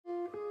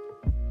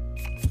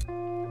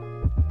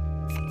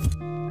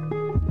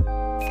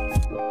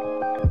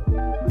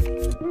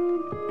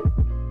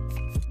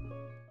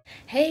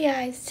Hey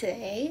guys,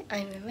 today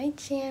I'm in my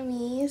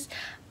jammies,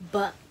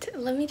 but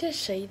let me just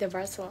show you the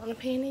Barcelona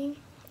painting.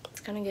 It's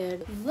kind of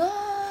good.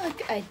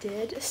 Look, I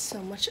did so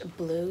much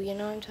blue, you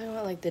know what I'm talking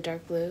about, like the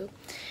dark blue.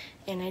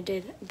 And I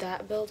did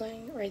that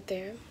building right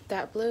there,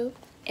 that blue.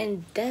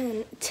 And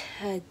then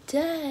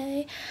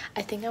today,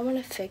 I think I want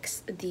to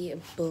fix the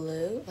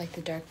blue, like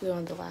the dark blue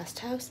on the last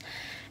house,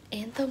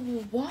 and the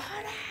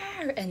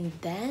water. And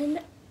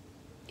then,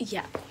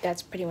 yeah,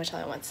 that's pretty much all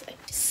I want to say.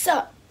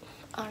 So,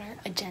 on our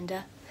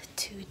agenda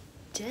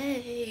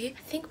today,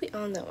 I think we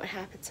all know what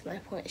happened to my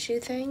point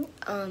shoe thing.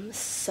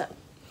 So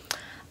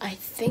I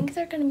think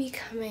they're gonna be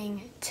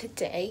coming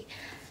today.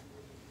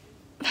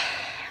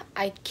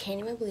 I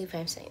can't even believe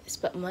I'm saying this,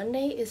 but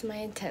Monday is my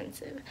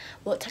intensive.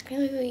 Well,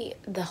 technically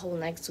the whole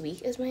next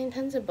week is my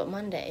intensive, but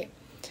Monday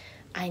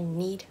I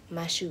need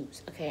my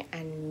shoes. Okay,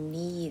 I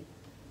need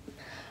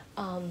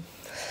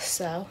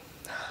so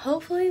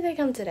hopefully they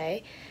come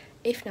today.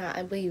 If not,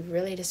 I'd be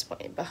really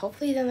disappointed, but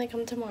hopefully then they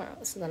come tomorrow,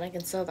 so then I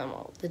can sew them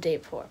all the day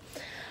before.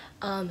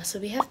 So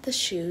we have the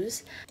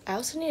shoes. I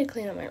also need to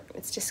clean up my room.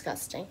 It's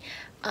disgusting.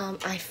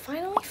 I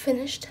finally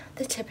finished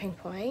the tipping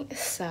point,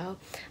 so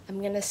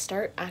I'm gonna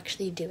start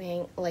actually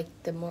doing like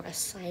the more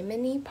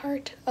assignment-y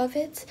part of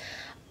it.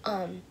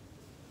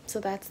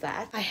 So that's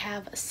that. I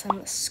have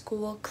some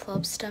school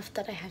club stuff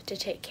that I have to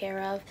take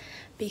care of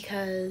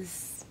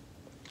because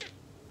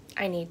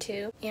I need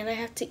to, and I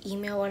have to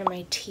email one of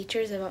my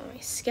teachers about my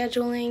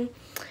scheduling,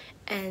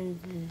 and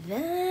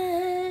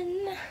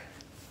then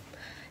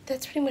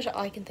that's pretty much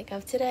all I can think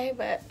of today.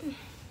 But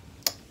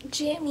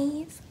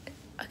jammies.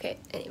 Okay,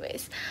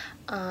 anyways,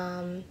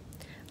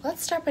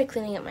 let's start by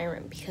cleaning up my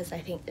room because I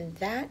think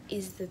that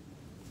is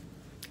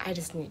I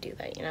just need to do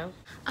that, you know?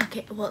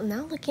 Okay, well,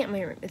 now looking at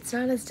my room, it's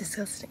not as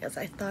disgusting as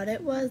I thought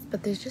it was,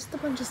 but there's just a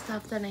bunch of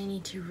stuff that I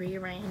need to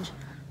rearrange,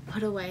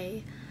 put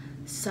away,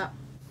 so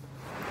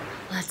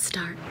let's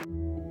start.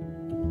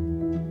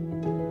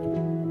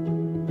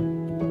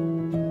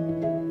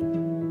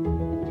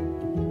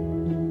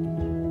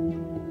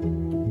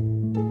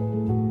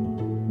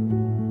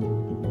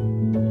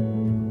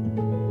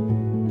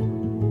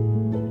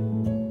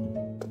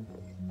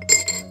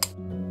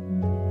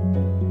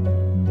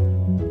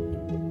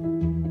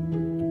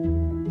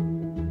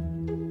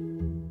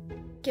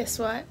 Guess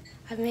what?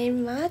 I made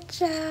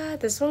matcha.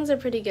 This one's a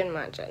pretty good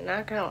matcha,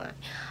 not gonna lie.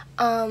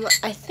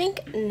 I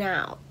think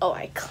now,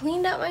 I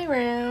cleaned up my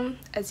room.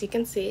 As you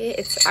can see,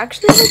 it's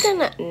actually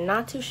looking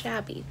not too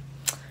shabby.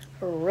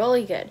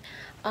 Really good.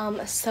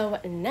 So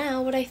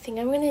now what I think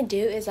I'm gonna do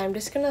is I'm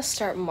just gonna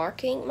start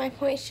marking my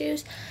point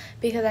shoes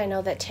because I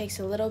know that takes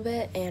a little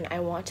bit and I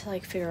want to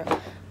like figure out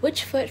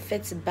which foot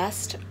fits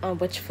best on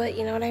which foot,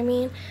 you know what I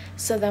mean?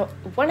 So that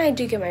when I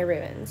do get my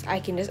ribbons, I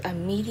can just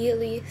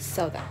immediately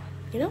sew them,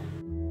 you know?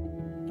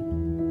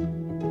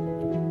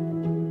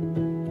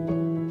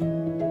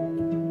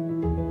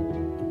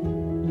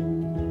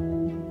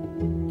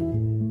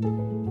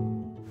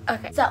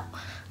 Okay, so,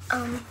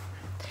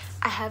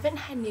 I haven't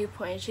had new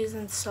pointe shoes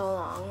in so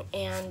long,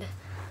 and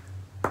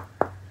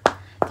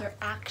they're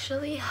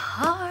actually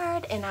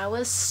hard, and I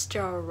was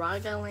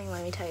struggling,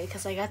 let me tell you,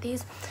 because I got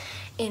these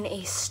in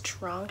a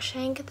strong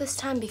shank this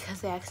time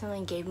because they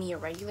accidentally gave me a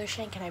regular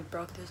shank, and I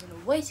broke those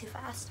in way too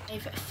fast.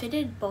 I've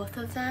fitted both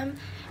of them,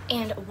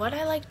 and what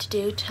I like to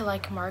do to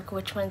like mark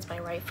which one's my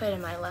right foot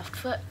and my left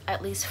foot,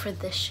 at least for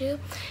this shoe,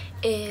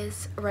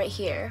 is right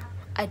here.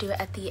 I do it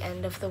at the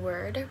end of the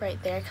word right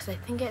there because I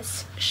think it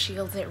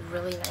shields it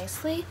really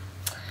nicely.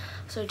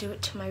 So I do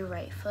it to my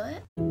right foot.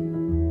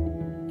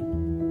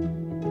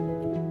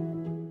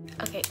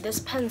 Okay, this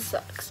pen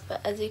sucks,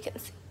 but as you can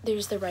see,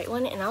 there's the right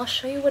one, and I'll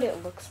show you what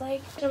it looks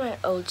like. These are my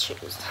old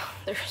shoes.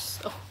 They're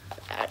so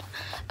bad.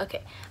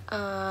 Okay,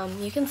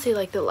 you can see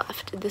like the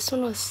left. This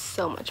one was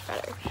so much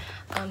better.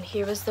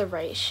 Here was the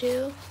right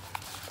shoe.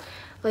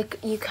 Like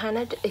it kind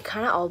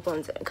of all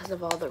blends in because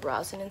of all the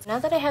rosin. Now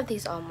that I have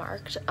these all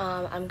marked,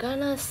 I'm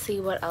gonna see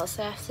what else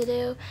I have to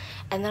do,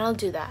 and then I'll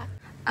do that.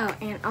 Oh,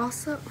 and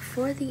also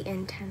for the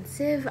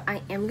intensive,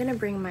 I am gonna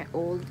bring my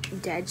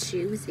old dead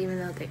shoes, even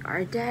though they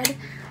are dead,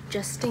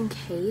 just in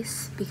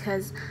case,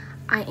 because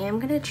I am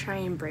gonna try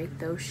and break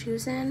those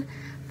shoes in,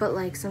 but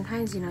like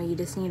sometimes, you know, you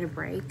just need a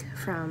break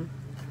from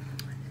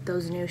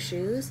those new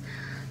shoes.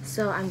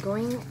 So I'm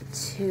going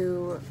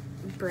to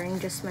bring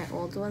just my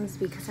old ones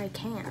because I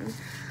can,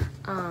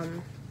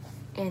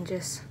 and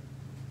just,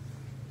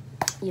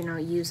 you know,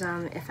 use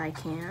them if I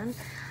can.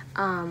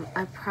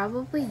 I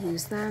probably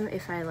use them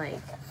if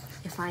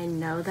I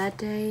know that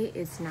day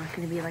it's not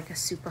going to be like a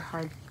super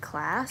hard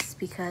class,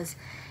 because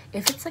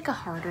if it's like a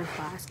harder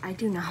class, I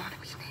do not want to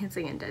be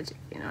dancing in dead shoes,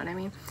 you know what I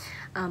mean?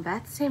 But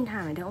at the same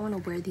time, I don't want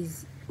to wear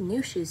these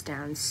new shoes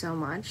down so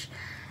much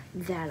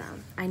that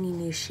I need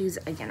new shoes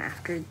again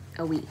after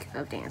a week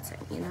of dancing,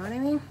 you know what I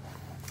mean?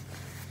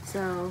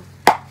 So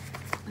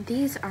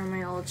these are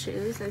my old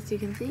shoes, as you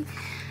can see.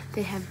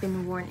 They have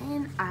been worn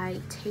in.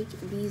 I take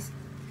these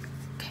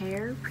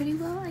care pretty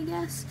well, I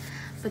guess,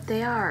 but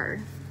they are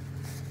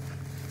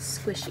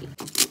squishy.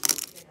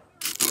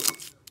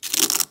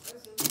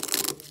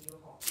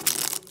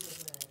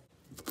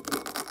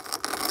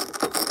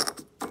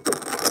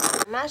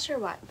 I'm not sure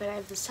why, but I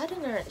have the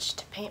sudden urge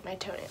to paint my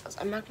toenails.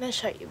 I'm not going to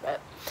show you,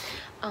 but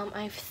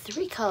I have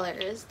 3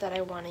 colors that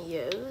I want to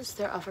use.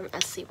 They're all from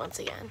SC once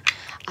again.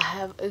 I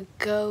have a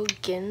Go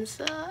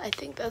Ginza, I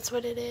think that's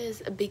what it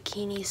is, a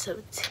Bikini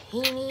So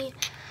Teeny,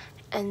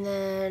 and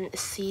then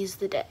Seize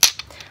the Day.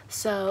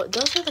 So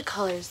those are the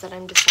colors that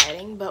I'm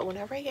deciding, but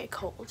whenever I get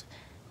cold,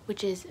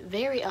 which is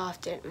very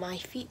often, my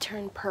feet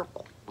turn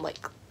purple, like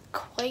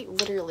quite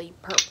literally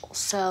purple.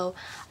 So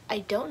I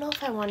don't know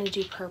if I want to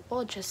do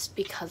purple just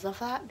because of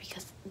that,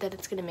 because then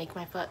it's going to make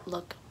my foot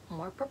look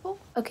more purple.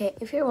 Okay,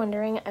 if you're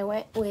wondering, I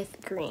went with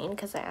green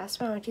because I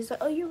asked my mom. She's like,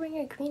 oh, you're wearing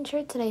a green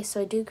shirt today,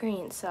 so do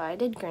green. So I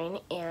did green,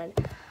 and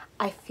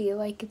I feel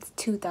like it's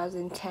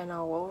 2010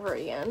 all over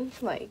again.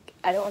 Like,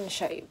 I don't want to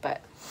show you,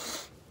 but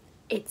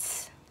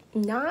it's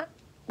not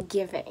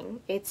giving,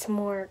 it's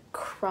more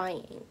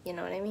crying, you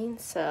know what I mean?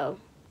 So,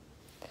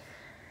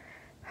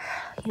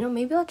 you know,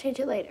 maybe I'll change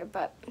it later,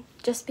 but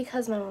just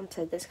because my mom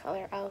said this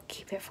color, I'll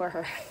keep it for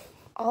her.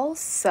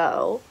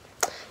 Also,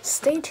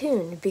 stay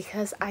tuned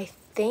because I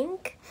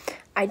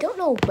don't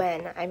know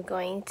when I'm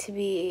going to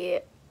be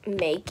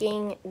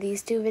making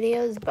these 2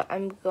 videos, but I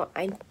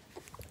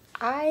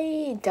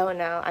don't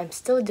know. I'm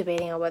still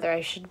debating on whether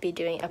I should be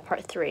doing a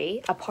part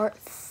 3,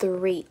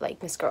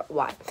 like Miss Girl,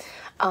 why?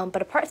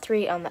 But a part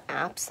 3 on the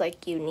apps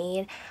like you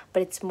need,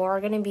 but it's more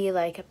gonna be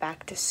like a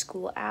back to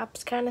school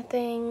apps kind of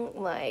thing,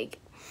 like,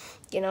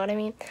 you know what I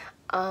mean?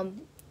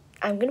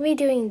 I'm gonna be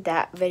doing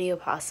that video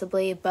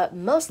possibly, but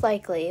most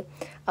likely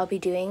I'll be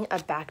doing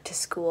a back to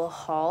school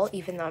haul,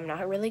 even though I'm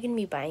not really gonna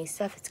be buying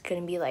stuff. It's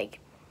gonna be like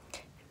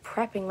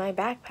prepping my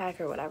backpack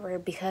or whatever,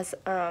 because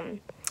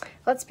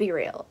let's be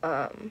real,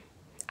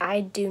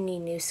 I do need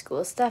new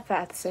school stuff, but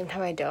at the same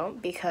time I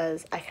don't,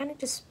 because I kind of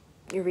just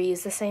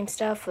reuse the same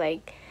stuff.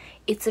 Like,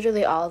 it's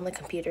literally all on the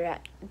computer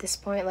at this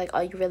point. Like,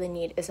 all you really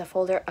need is a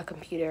folder, a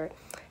computer,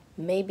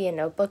 maybe a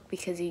notebook,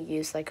 because you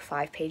use like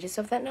 5 pages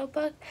of that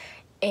notebook,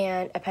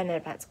 and a pen and a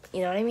pencil,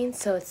 you know what I mean?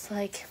 So it's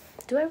like,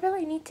 do I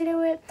really need to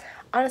do it?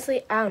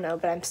 Honestly, I don't know,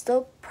 but I'm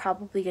still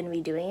probably going to be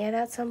doing it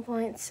at some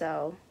point,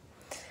 so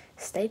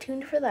stay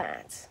tuned for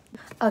that.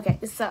 Okay,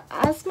 so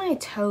as my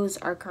toes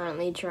are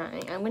currently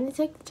drying, I'm going to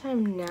take the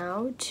time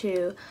now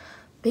to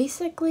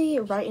basically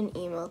write an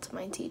email to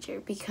my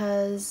teacher,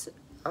 because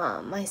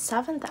my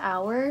 7th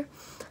hour,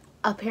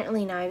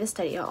 apparently now I have a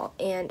study hall,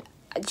 and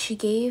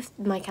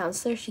my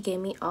counselor, she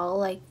gave me all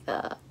like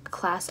the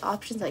class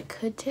options I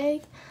could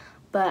take,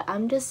 but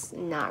I'm just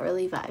not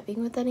really vibing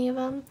with any of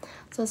them.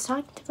 So I was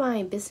talking to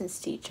my business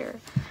teacher,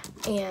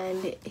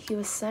 and he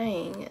was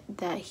saying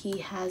that he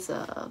has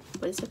a,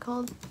 what is it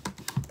called?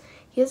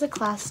 He has a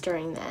class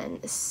during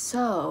then,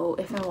 so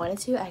if I wanted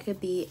to, I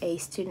could be a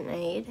student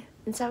aide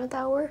in 7th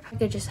hour. I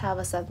could just have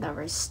a 7th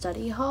hour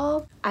study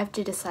hall. I have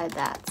to decide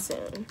that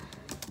soon.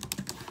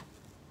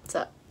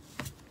 So,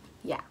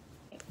 yeah.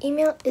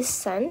 Email is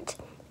sent,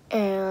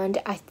 and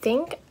I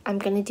think I'm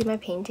gonna do my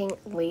painting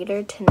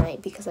later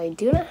tonight because I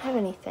do not have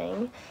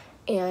anything.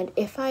 And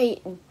if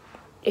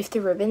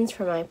the ribbons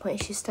for my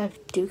point shoe stuff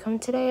do come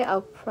today, I'll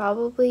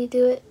probably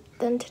do it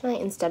then tonight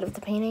instead of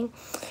the painting.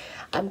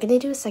 I'm gonna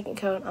do a 2nd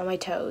coat on my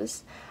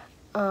toes.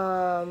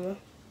 I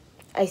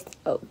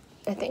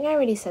think I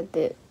already said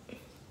that.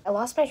 I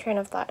lost my train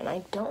of thought and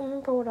I don't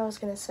remember what I was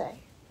gonna say,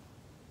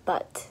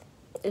 but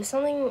it was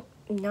something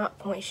not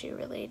point shoe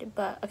related.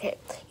 But okay,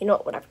 you know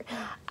what, whatever.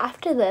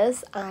 After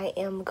this, I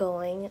am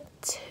going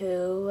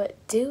to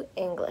do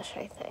English,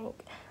 I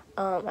think.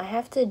 I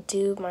have to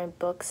do my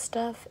book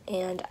stuff,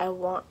 and I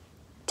want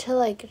to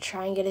like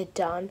try and get it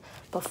done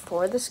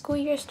before the school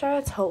year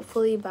starts,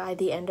 hopefully by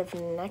the end of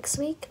next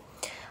week,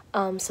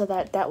 so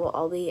that will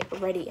all be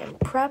ready and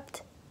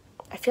prepped.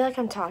 I feel like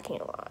I'm talking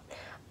a lot,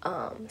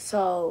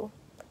 so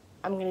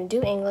I'm gonna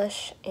do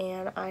English,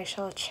 and I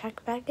shall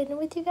check back in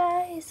with you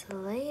guys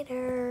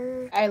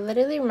later. I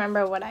literally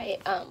remember what I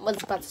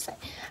was about to say.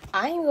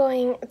 I'm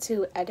going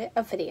to edit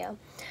a video.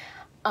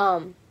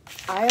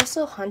 I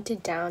also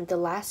hunted down the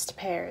last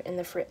pair in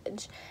the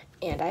fridge,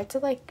 and I had to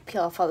like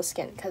peel off all the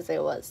skin because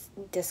it was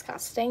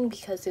disgusting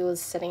because it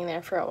was sitting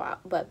there for a while,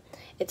 but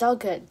it's all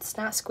good. It's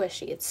not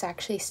squishy. It's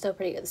actually still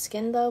pretty good. The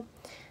skin though,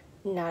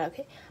 not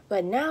okay.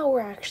 But now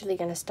we're actually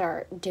gonna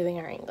start doing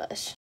our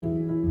English.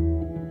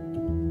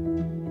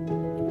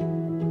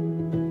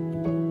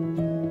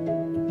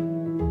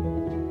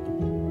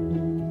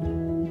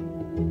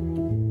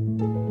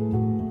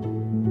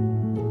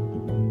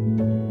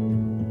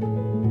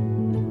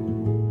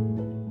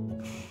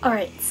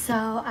 Alright,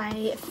 so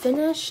I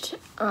finished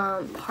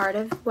part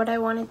of what I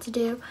wanted to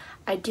do.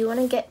 I do want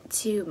to get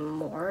to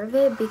more of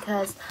it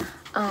because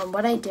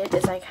what I did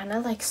is I kind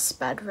of like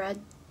sped read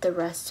the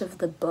rest of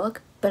the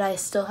book, but I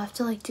still have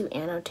to like do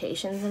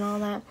annotations and all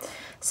that.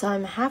 So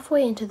I'm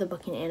halfway into the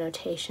book in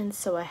annotations,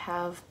 so I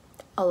have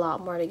a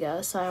lot more to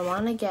go. So I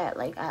want to get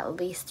like at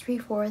least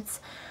 3/4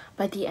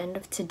 by the end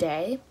of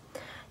today.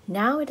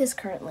 Now it is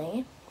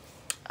currently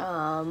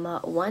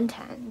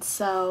 1:10,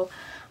 so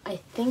I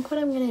think what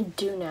I'm gonna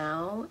do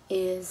now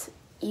is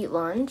eat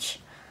lunch,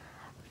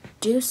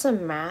 do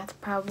some math,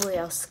 probably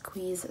I'll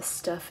squeeze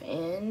stuff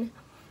in,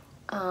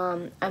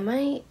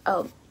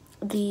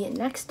 The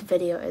next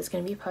video is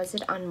going to be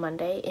posted on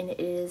Monday, and it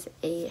is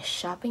a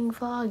shopping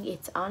vlog.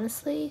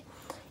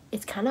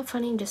 It's kind of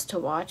funny just to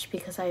watch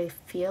because I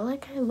feel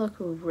like I look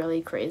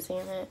really crazy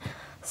in it,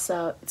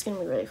 so it's going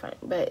to be really funny.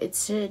 But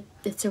it's a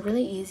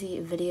really easy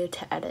video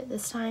to edit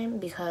this time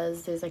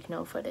because there's like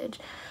no footage,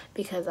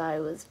 because I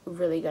was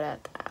really good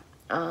at that.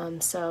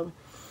 So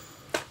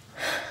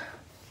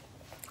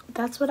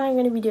that's what I'm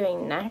going to be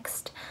doing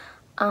next.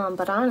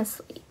 But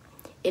honestly,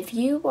 if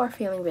you are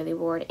feeling really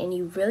bored and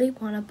you really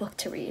want a book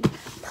to read,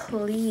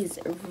 please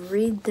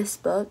read this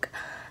book,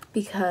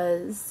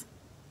 because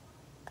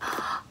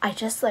I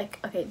just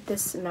okay,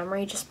 this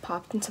memory just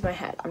popped into my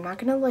head. I'm not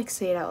gonna like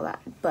say it out loud,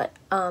 but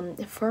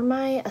for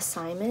my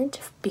assignment,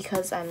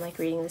 because I'm like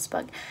reading this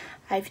book,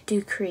 I have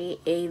to create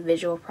a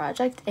visual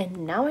project,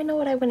 and now I know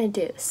what I'm gonna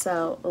do.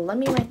 So let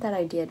me write that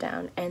idea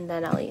down, and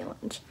then I'll eat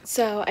lunch.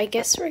 So I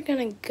guess we're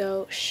gonna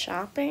go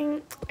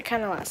shopping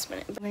kind of last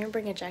minute. I'm gonna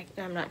bring a jacket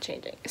and I'm not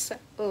changing, so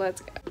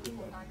let's go.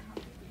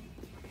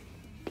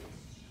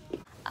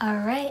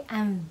 Alright,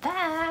 I'm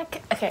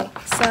back. Okay,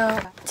 so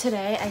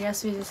today I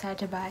guess we decided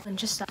to buy a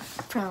bunch of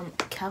stuff from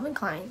Calvin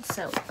Klein.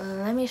 So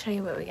let me show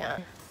you what we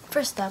got.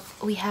 First up,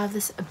 we have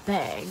this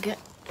bag.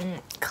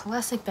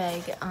 Classic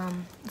bag.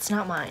 It's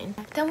not mine.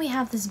 Then we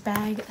have this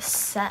bag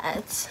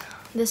set.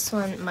 This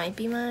one might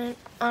be mine,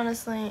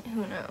 honestly,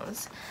 who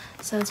knows.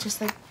 So it's just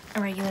like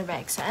a regular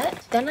bag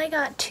set. Then I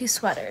got two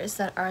sweaters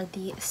that are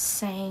the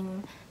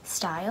same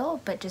style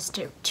but just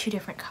two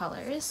different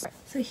colors.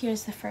 So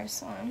here's the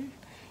first one.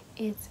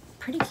 It's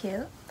pretty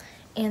cute,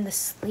 and the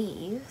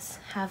sleeves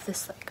have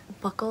this like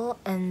buckle,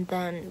 and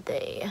then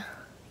they,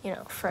 you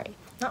know,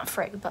 not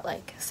fray, but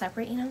like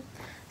separate, you know.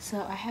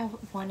 So I have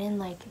one in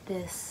like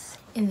this,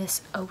 in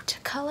this oat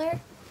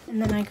color,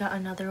 and then I got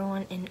another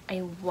one in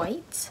a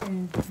white,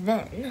 and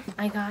then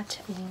I got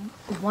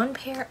one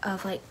pair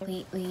of like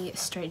completely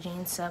straight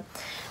jeans. So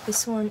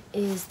this one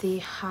is the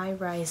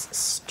high-rise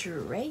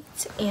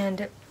straight,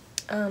 and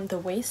the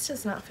waist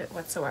does not fit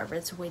whatsoever.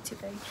 It's way too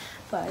big,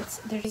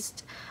 but they're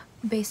just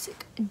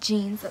basic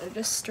jeans that are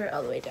just straight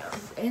all the way down,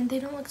 and they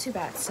don't look too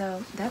bad.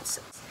 So that's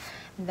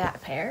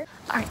that pair.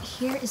 Alright,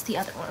 here is the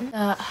other one,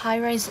 the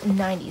high-rise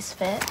 90s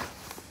fit,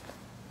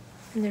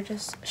 and they're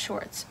just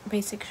shorts,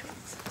 basic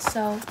shorts.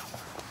 So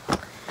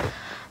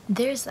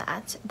there's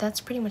that.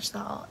 That's pretty much the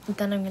haul.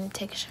 Then I'm gonna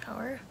take a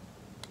shower,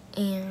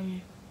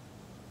 and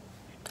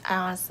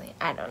honestly,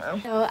 I don't know.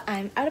 So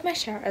I'm out of my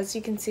shower. As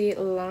you can see,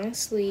 long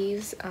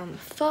sleeves.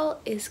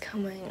 Fall is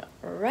coming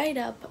right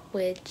up,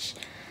 which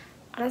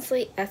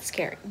honestly, that's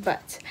scary,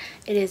 but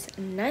it is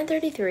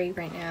 9:33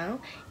 right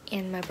now,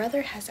 and my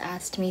brother has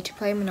asked me to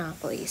play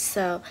Monopoly,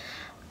 so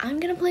I'm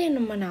gonna play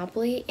in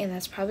Monopoly, and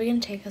that's probably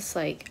gonna take us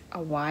like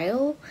a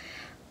while.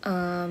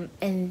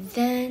 And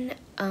then,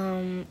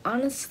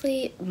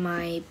 honestly,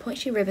 my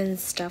pointy ribbon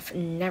stuff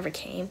never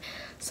came,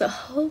 so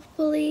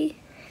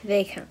hopefully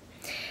they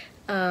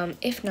come.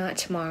 If not,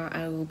 tomorrow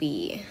I will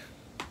be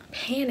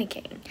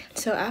panicking.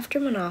 So after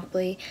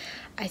Monopoly,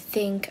 I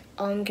think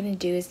all I'm gonna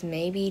do is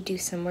maybe do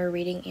some more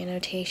reading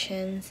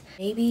annotations,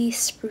 maybe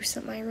spruce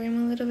up my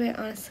room a little bit.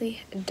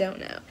 Honestly, I don't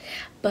know,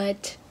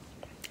 but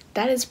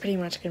that is pretty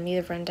much gonna be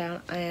the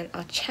rundown, and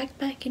I'll check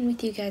back in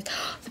with you guys.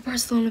 The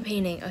Barcelona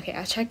painting. Okay,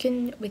 I'll check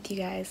in with you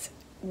guys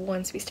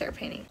once we start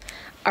painting.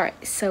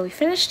 Alright, so we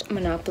finished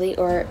Monopoly,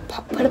 or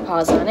put a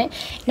pause on it.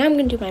 Now I'm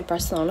gonna do my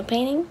Barcelona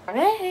painting.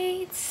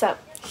 Alright, so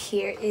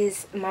here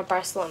is my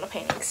Barcelona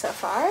painting so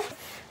far.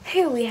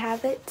 Here we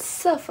have it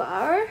so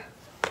far.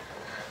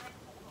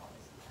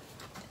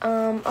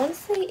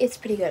 Honestly, it's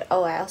pretty good.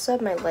 Oh, I also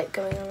have my light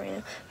going on right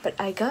now, but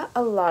I got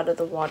a lot of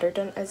the water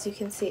done. As you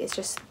can see, it's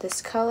just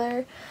this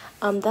color.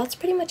 That's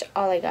pretty much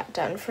all I got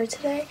done for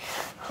today.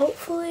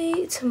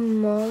 Hopefully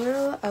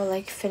tomorrow I'll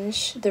like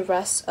finish the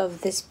rest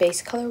of this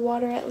base color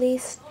water at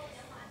least,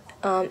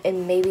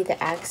 and maybe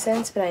the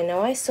accents, but I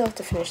know I still have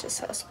to finish this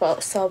as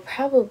well, so I'll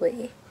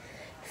probably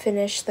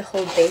finish the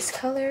whole base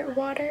color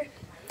water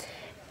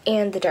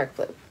and the dark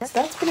blue. So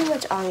that's pretty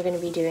much all I'm going to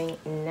be doing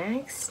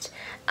next.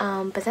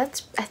 But I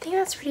think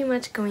that's pretty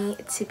much going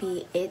to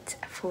be it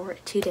for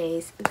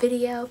today's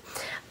video.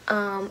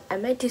 I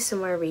might do some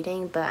more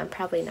reading, but I'm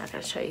probably not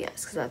going to show you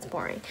guys because that's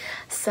boring.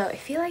 So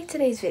if you like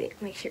today's video,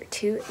 make sure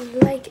to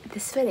like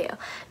this video.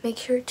 Make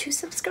sure to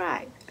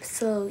subscribe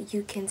so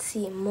you can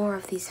see more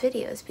of these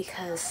videos,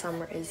 because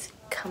summer is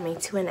coming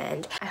to an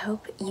end. I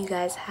hope you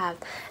guys have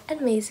an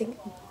amazing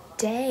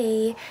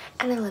day,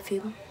 and I love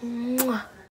you. Mwah.